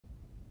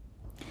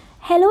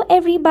Hello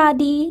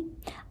everybody.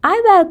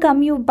 I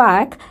welcome you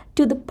back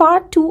to the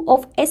part 2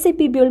 of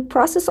SAP Build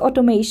Process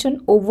Automation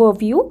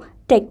Overview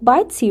Tech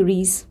Byte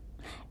series.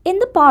 In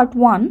the part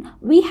 1,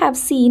 we have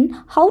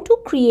seen how to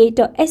create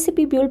a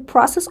SAP Build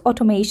Process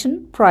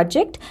Automation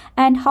project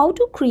and how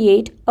to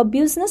create a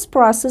business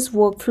process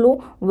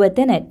workflow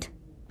within it.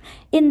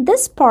 In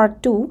this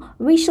part 2,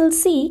 we shall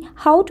see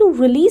how to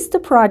release the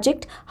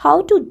project,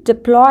 how to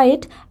deploy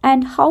it,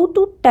 and how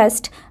to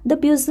test the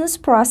business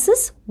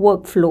process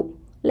workflow.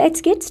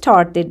 Let's get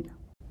started.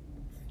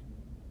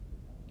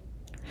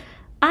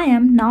 I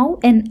am now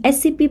in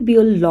SAP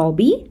Build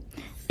lobby.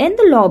 In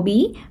the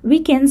lobby,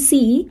 we can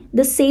see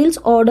the sales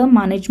order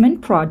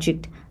management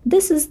project.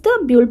 This is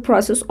the build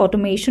process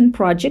automation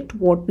project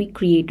what we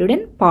created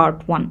in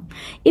part 1.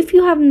 If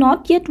you have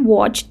not yet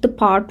watched the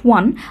part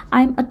 1,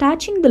 I am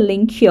attaching the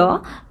link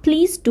here.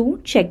 Please do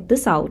check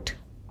this out.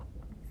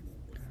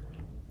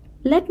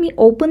 Let me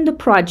open the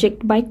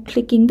project by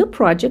clicking the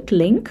project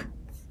link.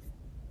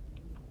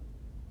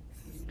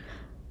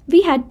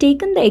 We had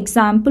taken the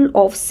example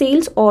of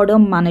sales order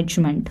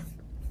management.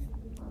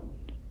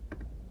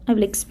 I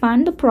will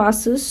expand the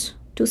process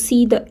to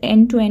see the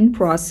end-to-end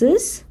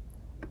process.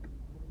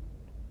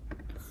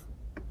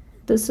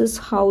 This is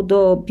how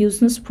the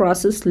business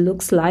process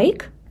looks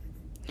like.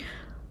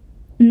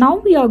 Now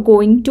we are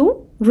going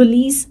to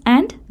release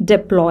and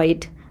deploy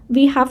it.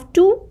 We have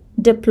to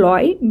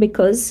deploy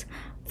because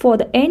for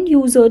the end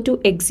user to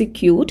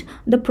execute,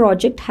 the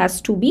project has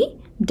to be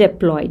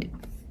deployed.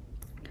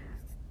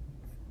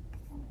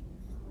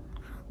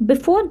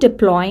 Before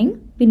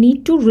deploying, we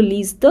need to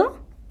release the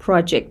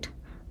project.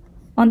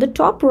 On the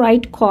top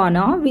right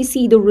corner, we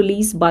see the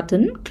release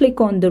button. Click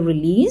on the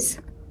release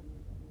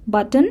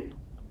button.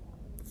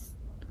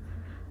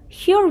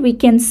 Here we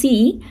can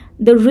see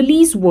the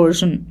release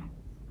version.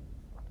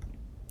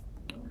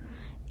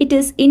 It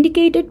is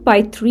indicated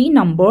by 3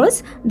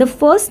 numbers. The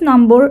first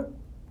number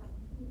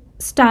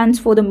stands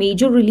for the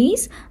major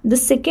release, the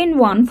second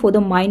one for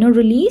the minor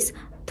release,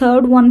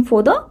 third one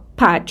for the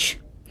patch.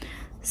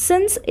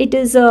 Since it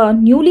is a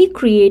newly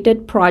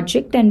created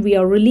project and we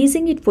are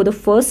releasing it for the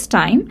first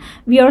time,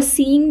 we are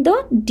seeing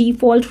the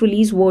default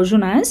release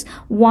version as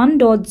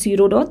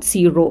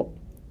 1.0.0.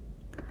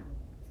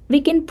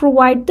 We can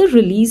provide the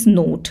release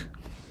note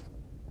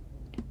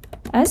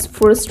as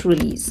first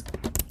release.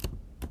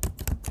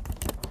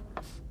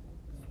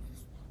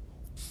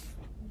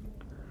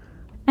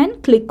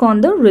 And click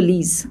on the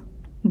release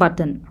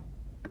button.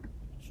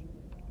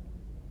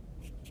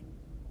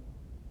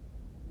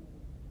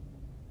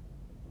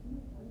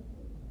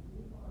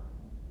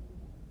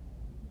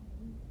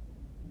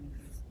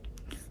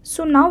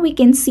 So now we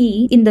can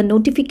see in the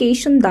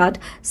notification that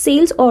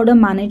sales order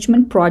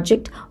management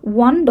project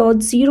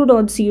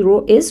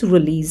 1.0.0 is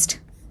released.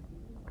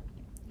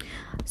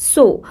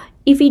 So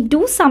if we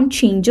do some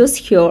changes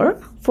here,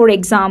 for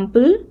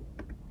example,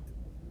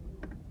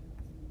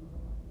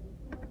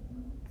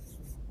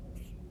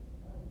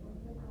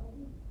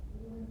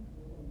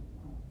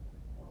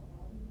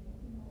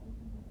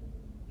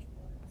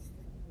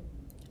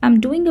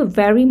 I'm doing a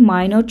very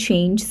minor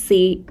change.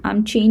 Say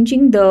I'm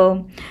changing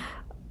the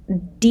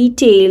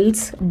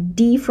details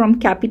D from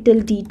capital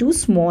D to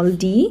small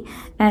d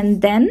and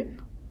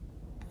then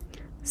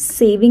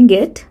saving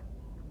it.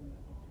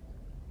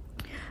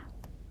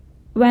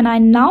 When I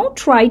now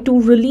try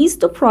to release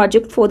the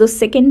project for the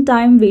second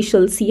time, we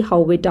shall see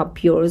how it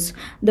appears.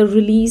 The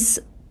release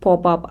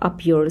pop-up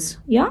appears.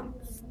 Yeah.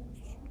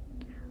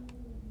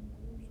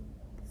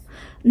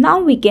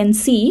 Now we can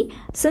see,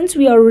 since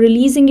we are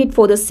releasing it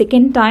for the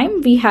second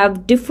time, we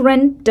have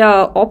different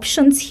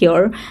options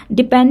here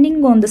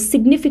depending on the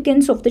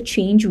significance of the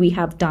change we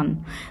have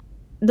done.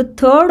 The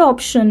third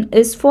option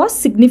is for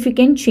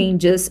significant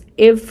changes.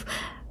 If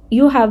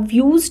you have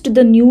used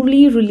the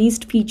newly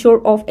released feature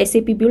of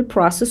SAP Build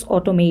Process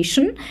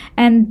Automation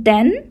and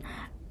then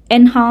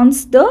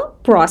enhance the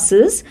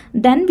process,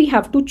 then we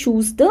have to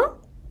choose the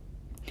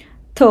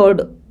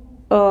third.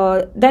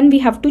 Then we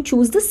have to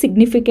choose the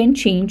significant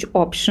change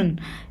option.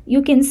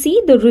 You can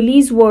see the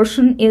release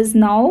version is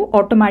now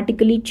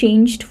automatically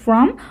changed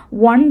from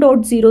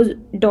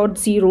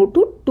 1.0.0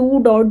 to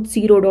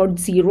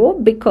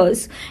 2.0.0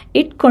 because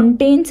it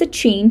contains a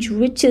change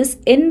which is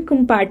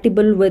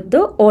incompatible with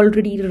the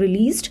already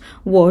released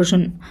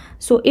version.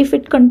 So if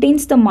it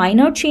contains the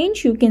minor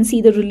change, you can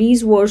see the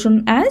release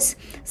version as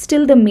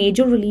still the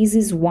major release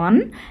is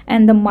 1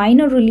 and the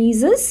minor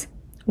release is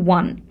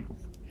 1.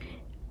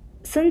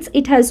 Since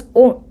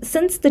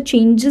the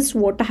changes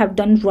what I have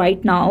done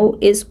right now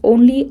is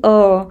only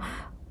a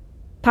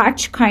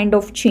patch kind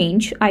of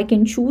change, I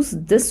can choose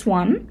this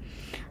one.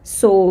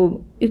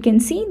 So you can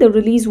see the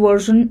release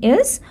version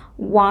is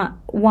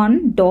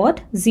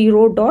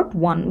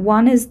 1.0.1.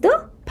 1 is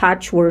the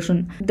patch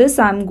version. This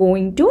I'm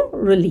going to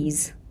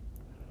release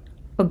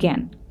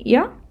again.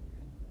 Yeah.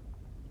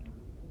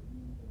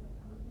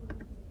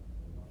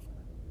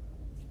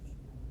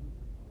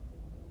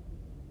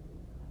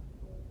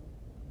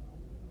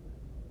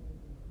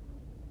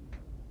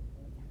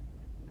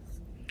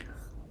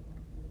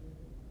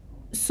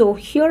 So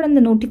here in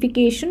the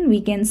notification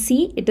we can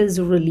see it is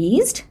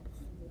released.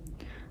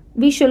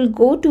 We shall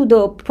go to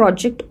the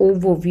project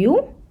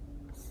overview,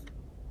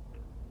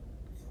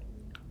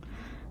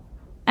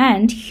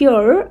 and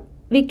here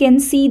we can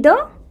see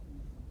the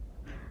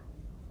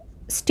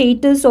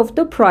status of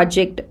the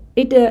project.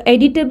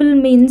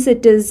 Editable means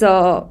it is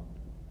the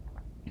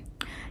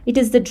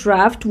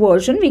draft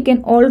version. We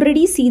can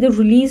already see the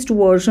released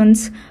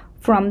versions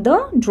from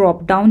the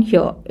drop down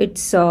here.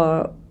 It's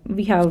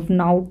we have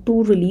now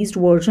 2 released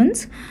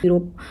versions.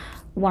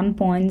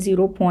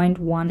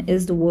 1.0.1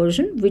 is the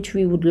version which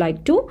we would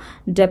like to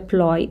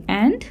deploy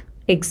and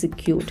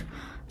execute.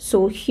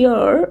 So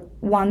here,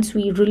 once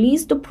we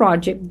release the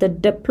project, the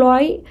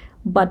deploy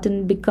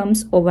button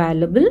becomes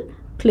available.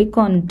 Click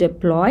on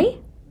deploy.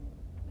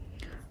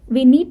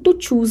 We need to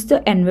choose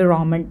the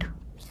environment.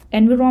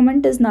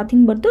 Environment is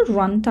nothing but the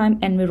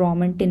runtime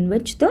environment in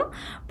which the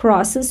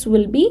process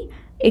will be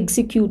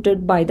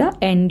executed by the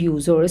end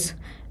users.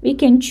 We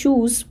can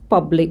choose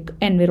public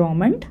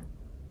environment.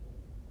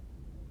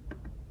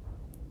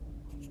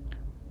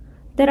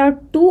 There are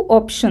 2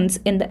 options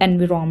in the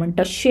environment,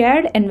 a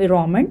shared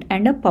environment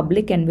and a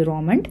public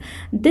environment.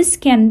 This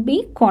can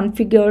be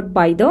configured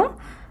by the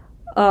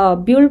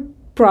Build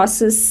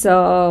Process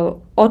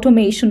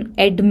Automation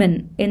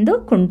admin in the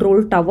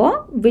control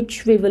tower,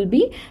 which we will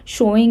be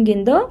showing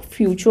in the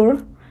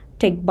future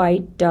Tech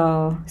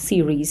Byte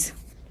series.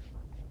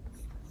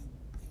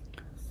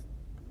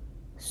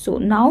 So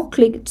now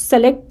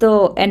select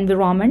the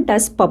environment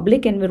as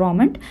public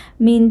environment.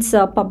 Means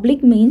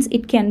public means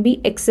it can be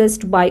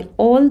accessed by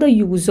all the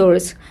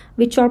users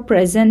which are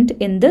present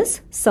in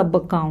this sub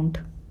account.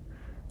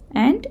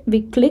 And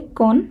we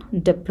click on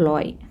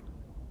deploy.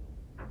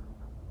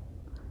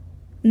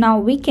 Now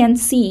we can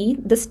see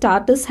the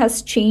status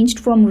has changed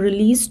from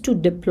released to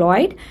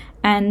deployed,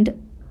 and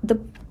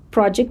the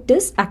project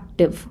is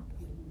active.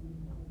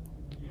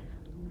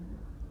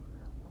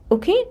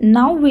 Okay,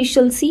 now we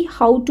shall see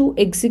how to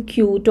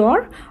execute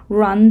or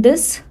run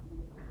this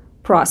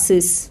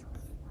process.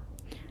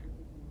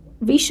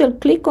 We shall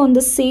click on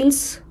the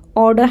sales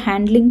order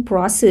handling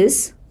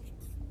process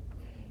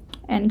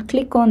and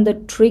click on the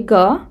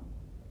trigger.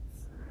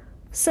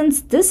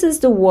 Since this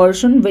is the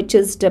version which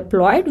is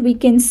deployed, we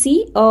can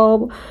see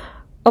a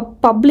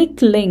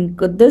public link.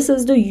 This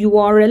is the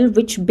URL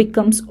which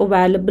becomes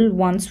available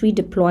once we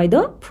deploy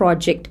the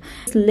project.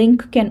 This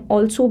link can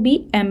also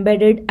be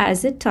embedded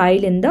as a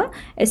tile in the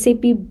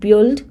SAP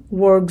Build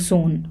Work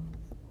Zone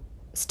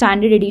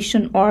Standard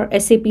Edition or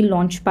SAP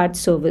Launchpad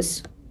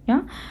service.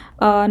 Yeah.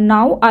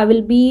 Now I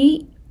will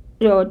be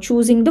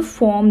choosing the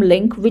form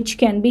link which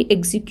can be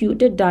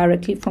executed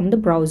directly from the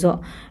browser.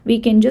 We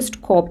can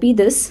just copy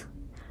this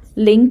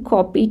link,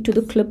 copy to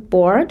the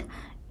clipboard,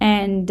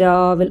 and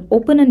we'll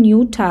open a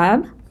new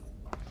tab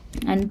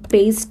and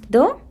paste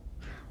the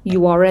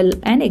URL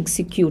and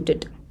execute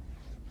it.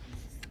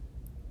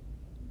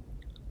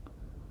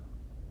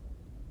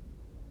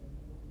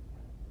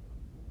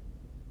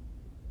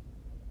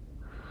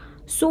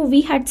 So we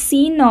had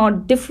seen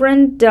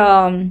different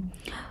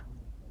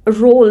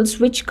roles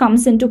which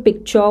comes into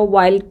picture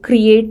while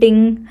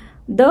creating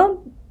the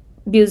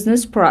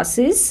business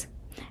process,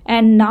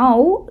 and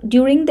now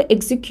during the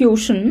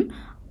execution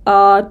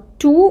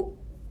 2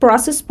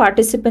 process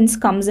participants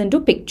comes into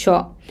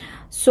picture.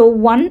 So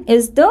one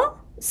is the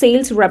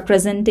sales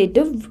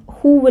representative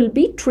who will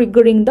be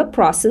triggering the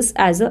process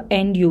as an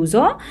end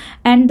user,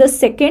 and the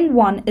second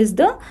one is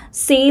the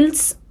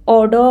sales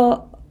order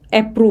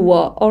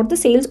approver or the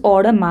sales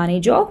order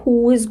manager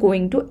who is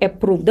going to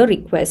approve the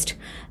request.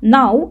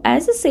 Now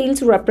as a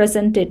sales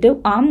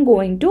representative, I'm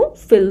going to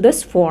fill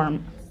this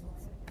form.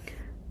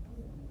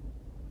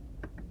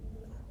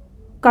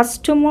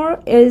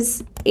 Customer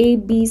is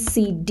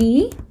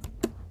ABCD.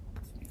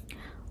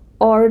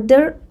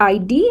 Order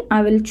ID,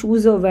 I will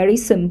choose a very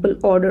simple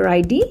order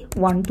ID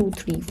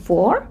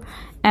 1234,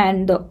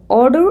 and the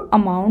order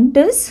amount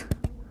is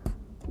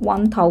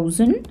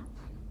 1000.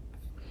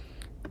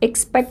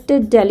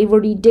 Expected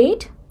delivery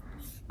date,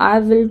 I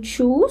will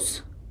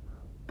choose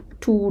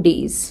 2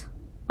 days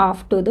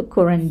after the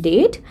current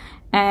date.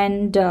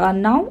 And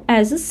now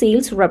as a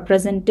sales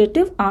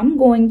representative, I'm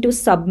going to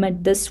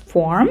submit this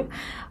form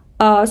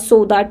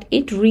so that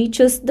it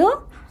reaches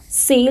the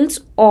sales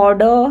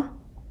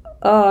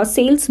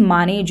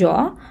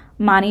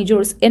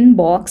manager's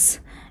inbox,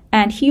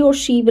 and he or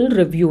she will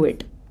review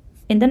it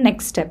in the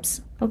next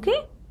steps.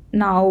 Okay,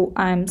 now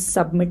I'm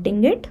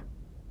submitting it.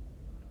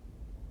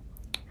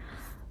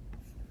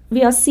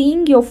 We are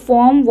seeing your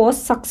form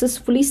was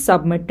successfully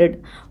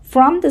submitted.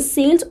 From the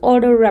sales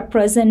order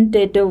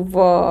representative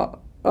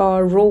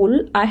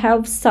role, I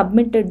have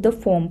submitted the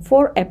form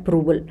for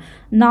approval.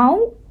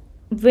 Now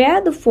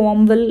where the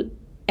form will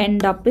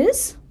end up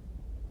is,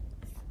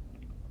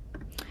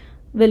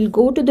 we'll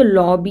go to the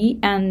lobby,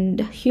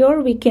 and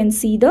here we can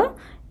see the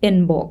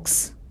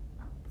inbox,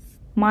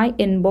 my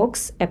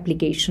inbox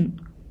application.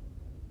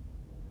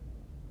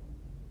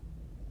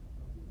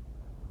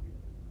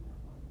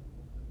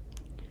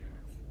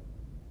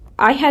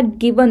 I had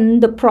given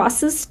the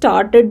process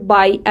started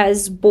by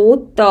as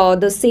both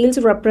the sales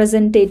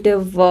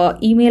representative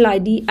email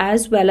ID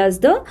as well as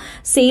the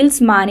sales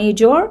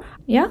manager.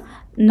 Yeah.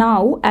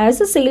 Now, as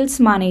a sales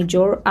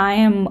manager, I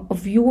am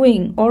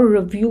viewing or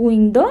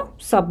reviewing the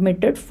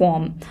submitted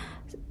form.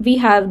 We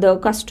have the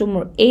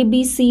customer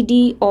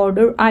ABCD,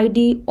 order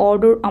ID,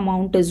 order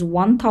amount is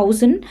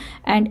 1000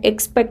 and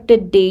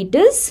expected date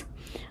is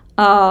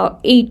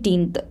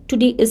 18th.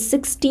 Today is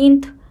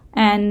 16th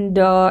and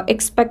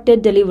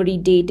expected delivery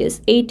date is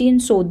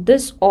 18th. So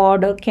this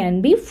order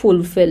can be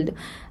fulfilled.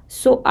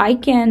 So I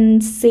can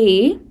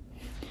say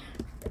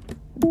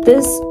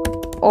this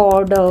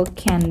order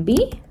can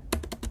be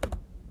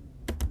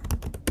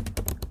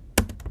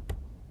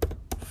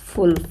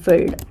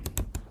fulfilled,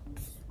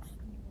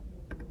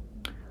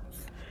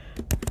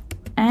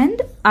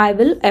 and I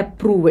will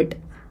approve it.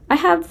 I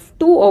have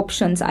two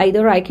options,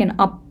 either I can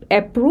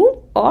approve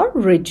or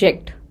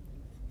reject.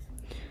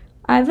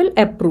 I will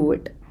approve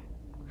it.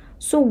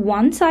 So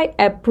once I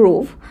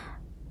approve,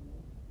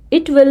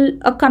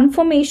 a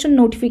confirmation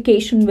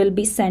notification will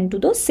be sent to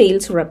the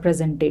sales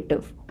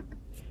representative.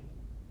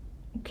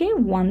 Okay,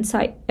 once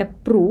I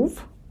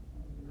approve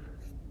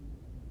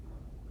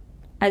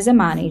as a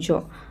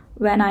manager,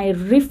 when I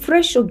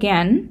refresh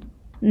again,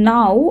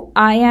 now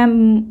I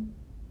am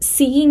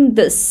seeing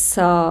this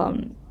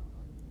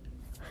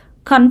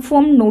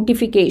confirm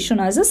notification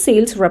as a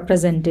sales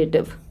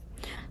representative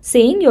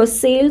saying your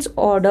sales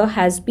order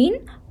has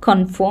been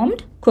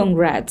confirmed.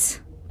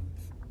 Congrats.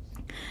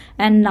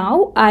 And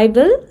now I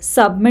will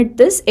submit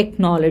this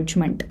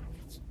acknowledgement.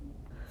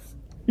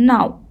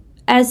 Now,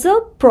 as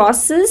a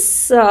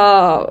process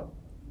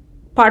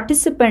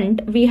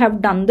participant, we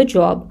have done the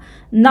job.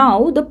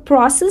 Now the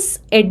process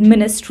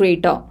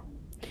administrator,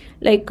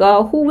 like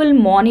who will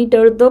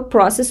monitor the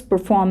process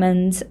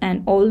performance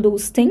and all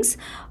those things,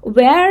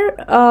 where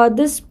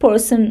this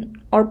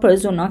person or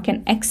persona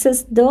can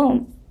access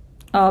the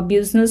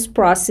business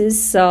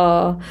process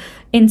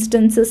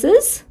instances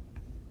is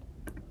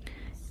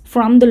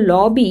from the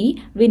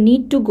lobby. We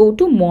need to go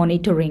to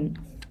monitoring.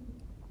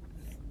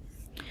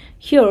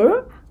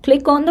 Here,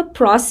 click on the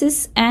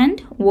process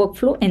and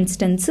workflow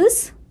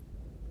instances,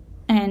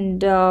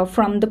 and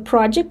from the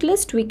project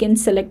list we can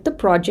select the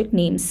project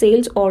name,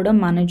 sales order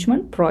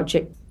management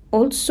project.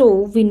 Also,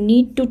 we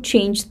need to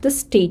change the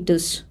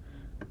status.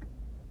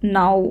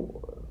 Now,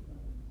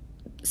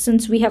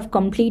 since we have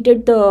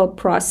completed the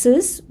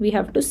process, we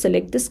have to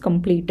select this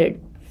completed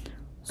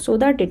so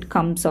that it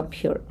comes up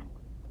here.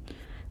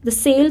 The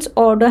sales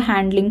order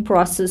handling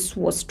process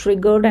was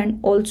triggered and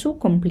also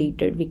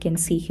completed. We can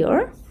see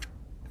here.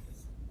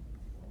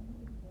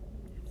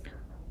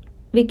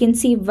 We can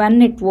see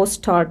when it was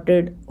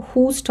started,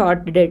 who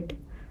started it,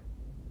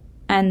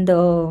 and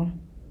the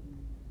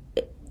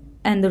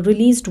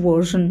released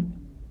version,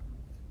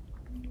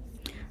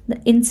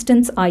 the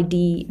instance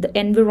ID, the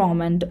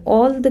environment,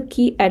 all the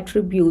key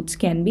attributes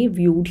can be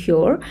viewed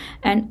here,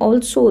 and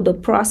also the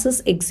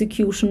process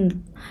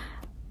execution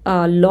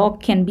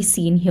log can be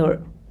seen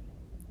here.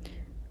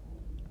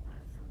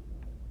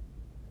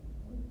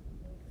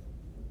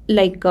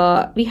 Like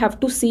we have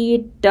to see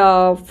it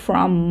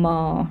from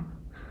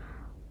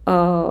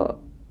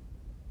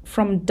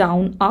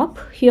down up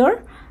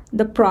here.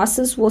 The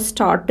process was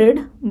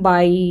started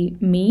by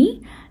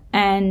me,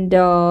 and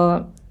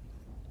the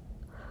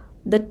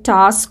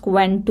task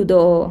went to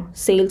the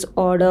sales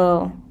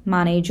order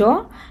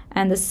manager,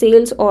 and the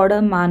sales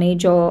order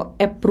manager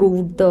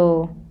approved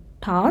the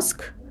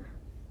task,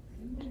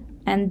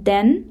 and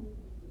then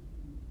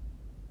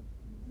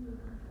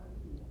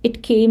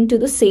it came to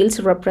the sales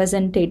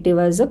representative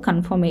as a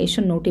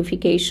confirmation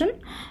notification,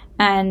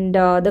 and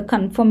the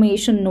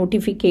confirmation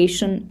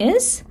notification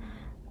is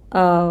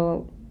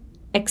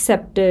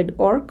accepted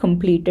or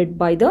completed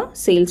by the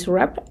sales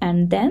rep,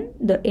 and then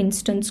the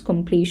instance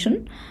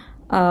completion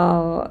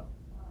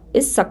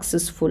is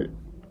successful.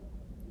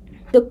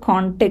 The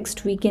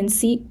context, we can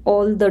see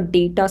all the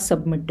data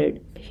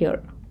submitted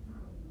here.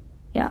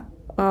 Yeah.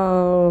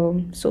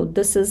 So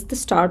this is the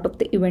start of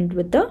the event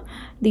with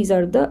these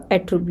are the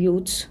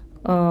attributes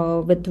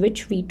with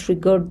which we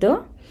triggered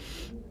the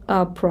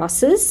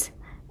process.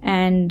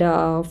 And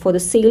for the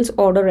sales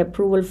order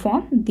approval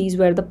form, these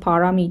were the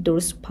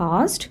parameters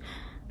passed.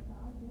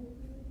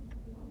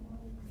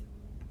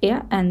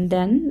 Yeah, and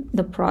then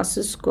the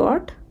process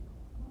got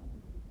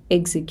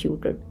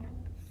executed.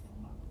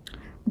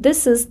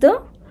 This is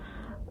the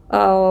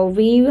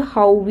way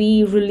how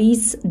we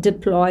release,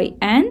 deploy,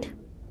 and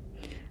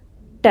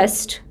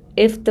test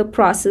if the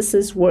process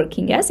is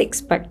working as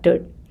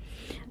expected.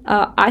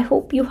 I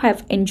hope you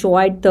have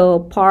enjoyed the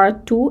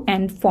part 2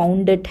 and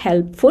found it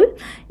helpful.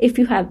 If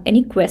you have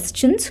any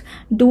questions,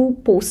 do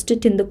post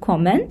it in the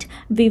comment.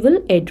 We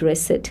will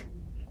address it.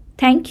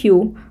 Thank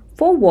you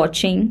for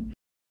watching.